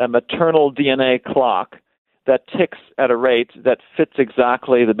 a maternal DNA clock, that ticks at a rate that fits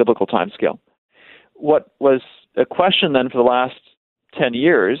exactly the biblical timescale. What was a question then for the last 10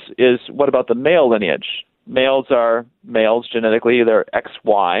 years is, what about the male lineage? Males are males genetically, they're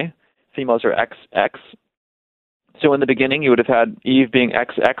XY. Females are XX. So in the beginning, you would have had Eve being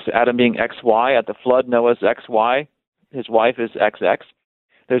XX, Adam being XY. At the flood, Noah's XY. His wife is XX.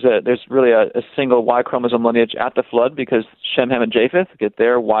 There's really a single Y chromosome lineage at the flood because Shem, Ham, and Japheth get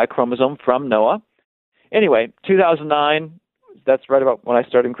their Y chromosome from Noah. Anyway, 2009, that's right about when I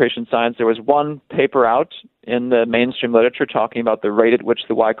started in creation science, there was one paper out in the mainstream literature talking about the rate at which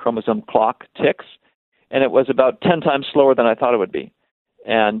the Y chromosome clock ticks, and it was about 10 times slower than I thought it would be,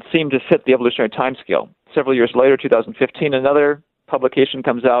 and seemed to fit the evolutionary timescale. several years later, 2015, another publication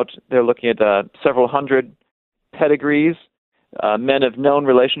comes out. They're looking at several hundred pedigrees, men of known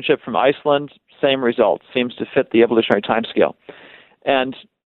relationship from Iceland. Same result, seems to fit the evolutionary timescale. And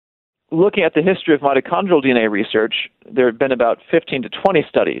looking at the history of mitochondrial DNA research, there have been about 15 to 20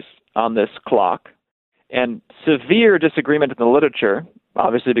 studies on this clock, and severe disagreement in the literature,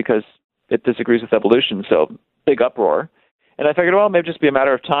 obviously because it disagrees with evolution, so big uproar. And I figured, well, maybe just be a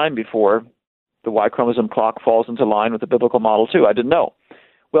matter of time before the Y chromosome clock falls into line with the biblical model too. I didn't know.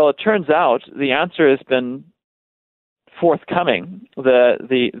 Well, it turns out the answer has been forthcoming.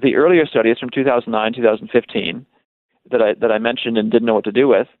 The earlier studies from 2009, 2015 that I mentioned and didn't know what to do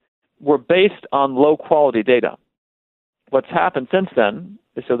with were based on low-quality data. What's happened since then,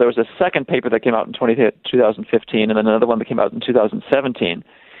 so there was a second paper that came out in 2015 and then another one that came out in 2017.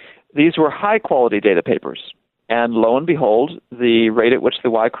 These were high-quality data papers. And lo and behold, the rate at which the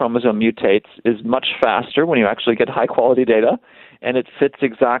Y chromosome mutates is much faster when you actually get high-quality data, and it fits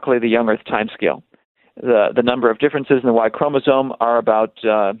exactly the young Earth timescale. The number of differences in the Y chromosome are about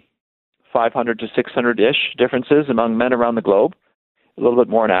 500 to 600-ish differences among men around the globe, a little bit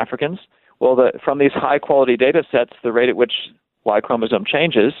more in Africans. Well, from these high-quality data sets, the rate at which Y chromosome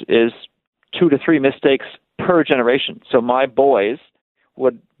changes is 2 to 3 mistakes per generation. So my boys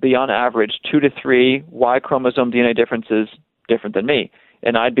would be on average 2 to 3 Y chromosome DNA differences different than me.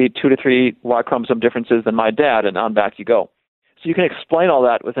 And I'd be 2 to 3 Y chromosome differences than my dad, and on back you go. So you can explain all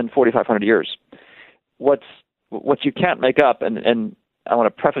that within 4,500 years. What you can't make up, and I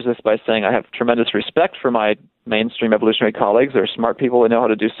want to preface this by saying I have tremendous respect for my mainstream evolutionary colleagues. They're smart people. They know how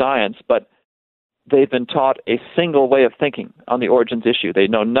to do science, but they've been taught a single way of thinking on the origins issue. They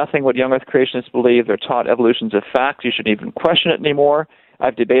know nothing what young Earth creationists believe. They're taught evolution's a fact. You shouldn't even question it anymore.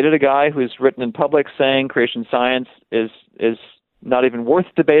 I've debated a guy who's written in public saying creation science is not even worth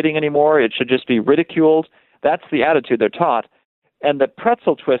debating anymore. It should just be ridiculed. That's the attitude they're taught. And the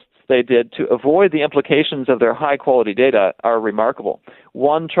pretzel twists they did to avoid the implications of their high-quality data are remarkable.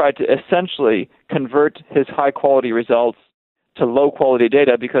 One tried to essentially convert his high-quality results to low-quality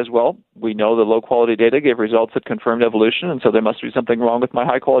data because, well, we know the low-quality data gave results that confirmed evolution, and so there must be something wrong with my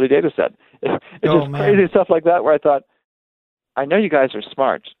high-quality data set. It's just crazy stuff like that where I thought, I know you guys are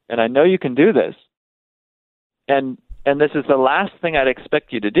smart, and I know you can do this, and this is the last thing I'd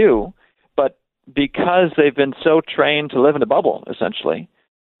expect you to do, but because they've been so trained to live in a bubble, essentially,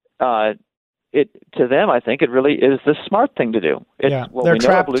 to them, I think it really is the smart thing to do. Well, we know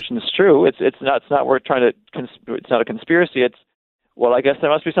evolution is true. It's not we're trying to. It's not a conspiracy. It's, well, I guess there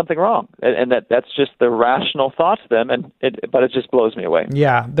must be something wrong, and that's just the rational thought to them. But it just blows me away.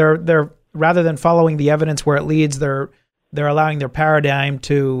 Yeah, they're rather than following the evidence where it leads, they're allowing their paradigm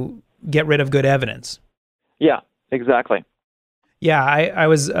to get rid of good evidence. Yeah, exactly. Yeah, I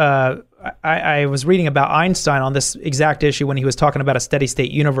was reading about Einstein on this exact issue when he was talking about a steady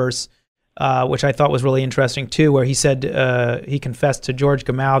state universe, which I thought was really interesting too, where he said he confessed to George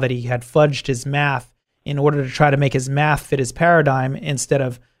Gamow that he had fudged his math in order to try to make his math fit his paradigm instead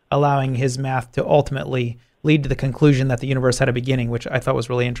of allowing his math to ultimately lead to the conclusion that the universe had a beginning, which I thought was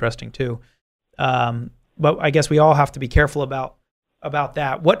really interesting too. But I guess we all have to be careful about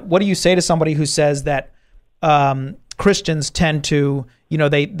that. What do you say to somebody who says that Christians tend to,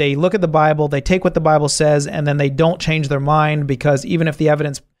 they look at the Bible, they take what the Bible says, and then they don't change their mind because even if the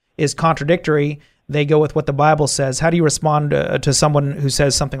evidence is contradictory, they go with what the Bible says. How do you respond to someone who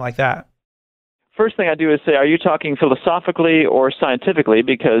says something like that? First thing I do is say, are you talking philosophically or scientifically?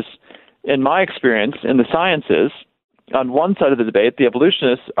 Because in my experience in the sciences, on one side of the debate, the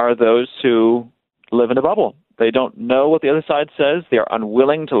evolutionists are those who live in a bubble. They don't know what the other side says. They are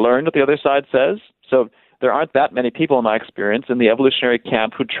unwilling to learn what the other side says. So there aren't that many people in my experience in the evolutionary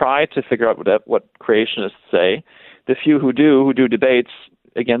camp who try to figure out what creationists say. The few who do debates,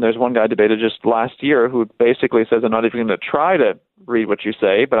 again, there's one guy debated just last year who basically says, I'm not even going to try to read what you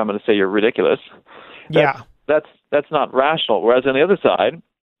say, but I'm going to say you're ridiculous. That's not rational. Whereas on the other side,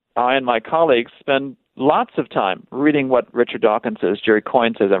 I and my colleagues spend lots of time reading what Richard Dawkins says, Jerry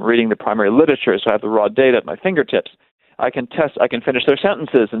Coyne says. I'm reading the primary literature, so I have the raw data at my fingertips. I can finish their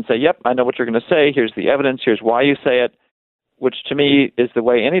sentences and say, yep, I know what you're going to say. Here's the evidence. Here's why you say it, which to me is the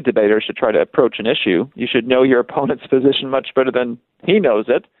way any debater should try to approach an issue. You should know your opponent's position much better than he knows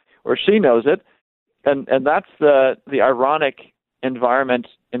it or she knows it. And that's the ironic environment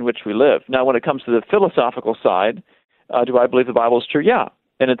in which we live. Now, when it comes to the philosophical side, do I believe the Bible is true? Yeah.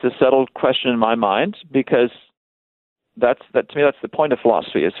 And it's a settled question in my mind because to me, that's the point of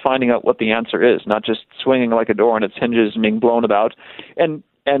philosophy, is finding out what the answer is, not just swinging like a door on its hinges and being blown about. And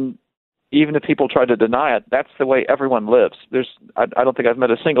even if people try to deny it, that's the way everyone lives. I don't think I've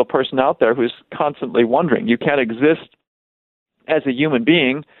met a single person out there who's constantly wondering. You can't exist as a human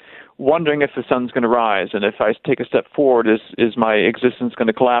being wondering if the sun's going to rise, and if I take a step forward, is my existence going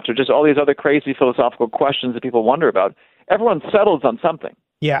to collapse, or just all these other crazy philosophical questions that people wonder about. Everyone settles on something.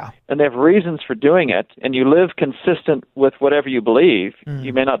 Yeah. And they have reasons for doing it, and you live consistent with whatever you believe.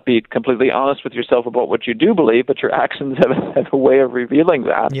 You may not be completely honest with yourself about what you do believe, but your actions have a way of revealing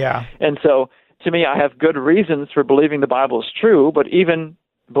that. Yeah. And so, to me, I have good reasons for believing the Bible is true, but even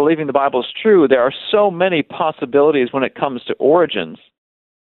believing the Bible is true, there are so many possibilities when it comes to origins.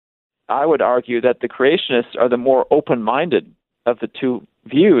 I would argue that the creationists are the more open-minded of the two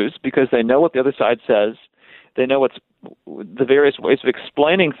views, because they know what the other side says. They know what's the various ways of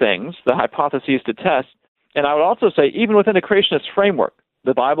explaining things, the hypotheses to test. And I would also say, even within a creationist framework,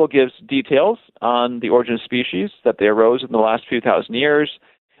 the Bible gives details on the origin of species, that they arose in the last few thousand years,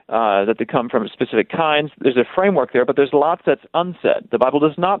 that they come from specific kinds. There's a framework there, but there's lots that's unsaid. The Bible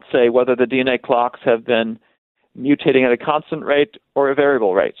does not say whether the DNA clocks have been mutating at a constant rate or a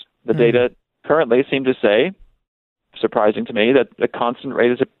variable rate. The data currently seem to say, surprising to me, that a constant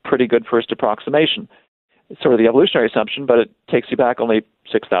rate is a pretty good first approximation. It's sort of the evolutionary assumption, but it takes you back only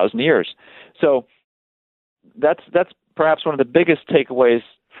 6,000 years. So that's perhaps one of the biggest takeaways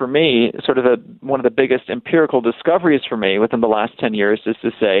for me, sort of one of the biggest empirical discoveries for me within the last 10 years, is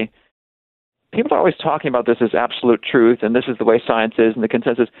to say, people are always talking about this as absolute truth, and this is the way science is, and the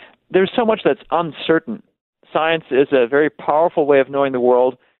consensus. There's so much that's uncertain. Science is a very powerful way of knowing the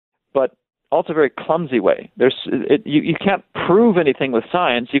world, but also a very clumsy way. You can't prove anything with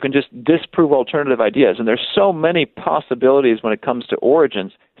science. You can just disprove alternative ideas. And there's so many possibilities when it comes to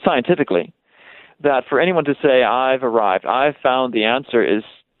origins, scientifically, that for anyone to say, I've arrived, I've found the answer, is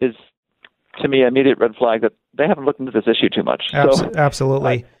to me, an immediate red flag that they haven't looked into this issue too much.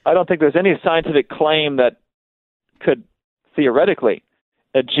 Absolutely. I don't think there's any scientific claim that could theoretically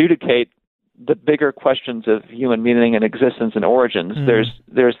adjudicate the bigger questions of human meaning and existence and origins.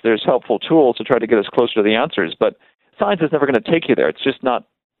 There's helpful tools to try to get us closer to the answers, but science is never going to take you there. It's just not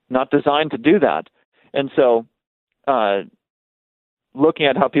designed to do that. And so, looking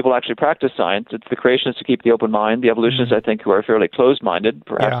at how people actually practice science, it's the creationists who keep the open mind, the evolutionists, I think, who are fairly closed-minded,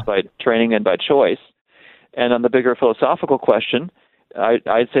 perhaps by training and by choice. And on the bigger philosophical question,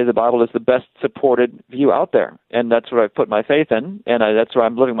 I'd say the Bible is the best supported view out there, and that's what I've put my faith in, and that's where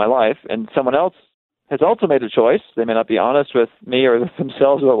I'm living my life. And someone else has also made a choice. They may not be honest with me or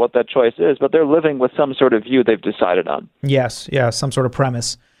themselves about what that choice is, but they're living with some sort of view they've decided on. Yes, some sort of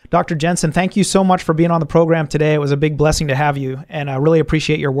premise. Dr. Jensen, thank you so much for being on the program today. It was a big blessing to have you, and I really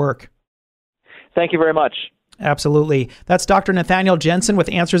appreciate your work. Thank you very much. Absolutely. That's Dr. Nathaniel Jensen with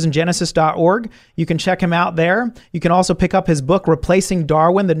AnswersInGenesis.org. You can check him out there. You can also pick up his book, Replacing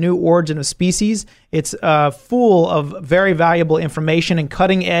Darwin, The New Origin of Species. It's full of very valuable information and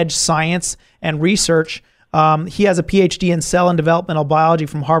cutting-edge science and research. He has a PhD in cell and developmental biology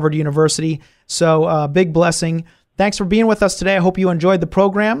from Harvard University. So big blessing. Thanks for being with us today. I hope you enjoyed the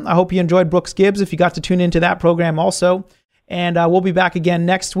program. I hope you enjoyed Brooks Gibbs if you got to tune into that program also. And we'll be back again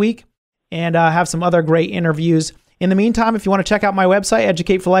next week and have some other great interviews. In the meantime, if you want to check out my website,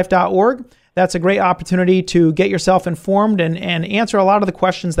 educateforlife.org, that's a great opportunity to get yourself informed and answer a lot of the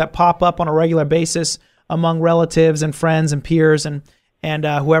questions that pop up on a regular basis among relatives and friends and peers and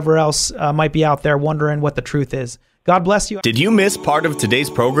whoever else might be out there wondering what the truth is. God bless you. Did you miss part of today's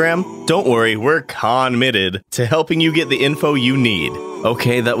program? Don't worry, we're committed to helping you get the info you need.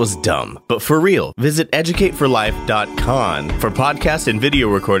 Okay, that was dumb. But for real, visit educateforlife.com for podcast and video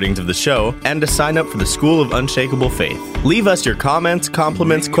recordings of the show and to sign up for the School of Unshakable Faith. Leave us your comments,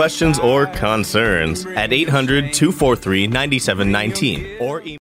 compliments, questions, or concerns at 800-243-9719 or email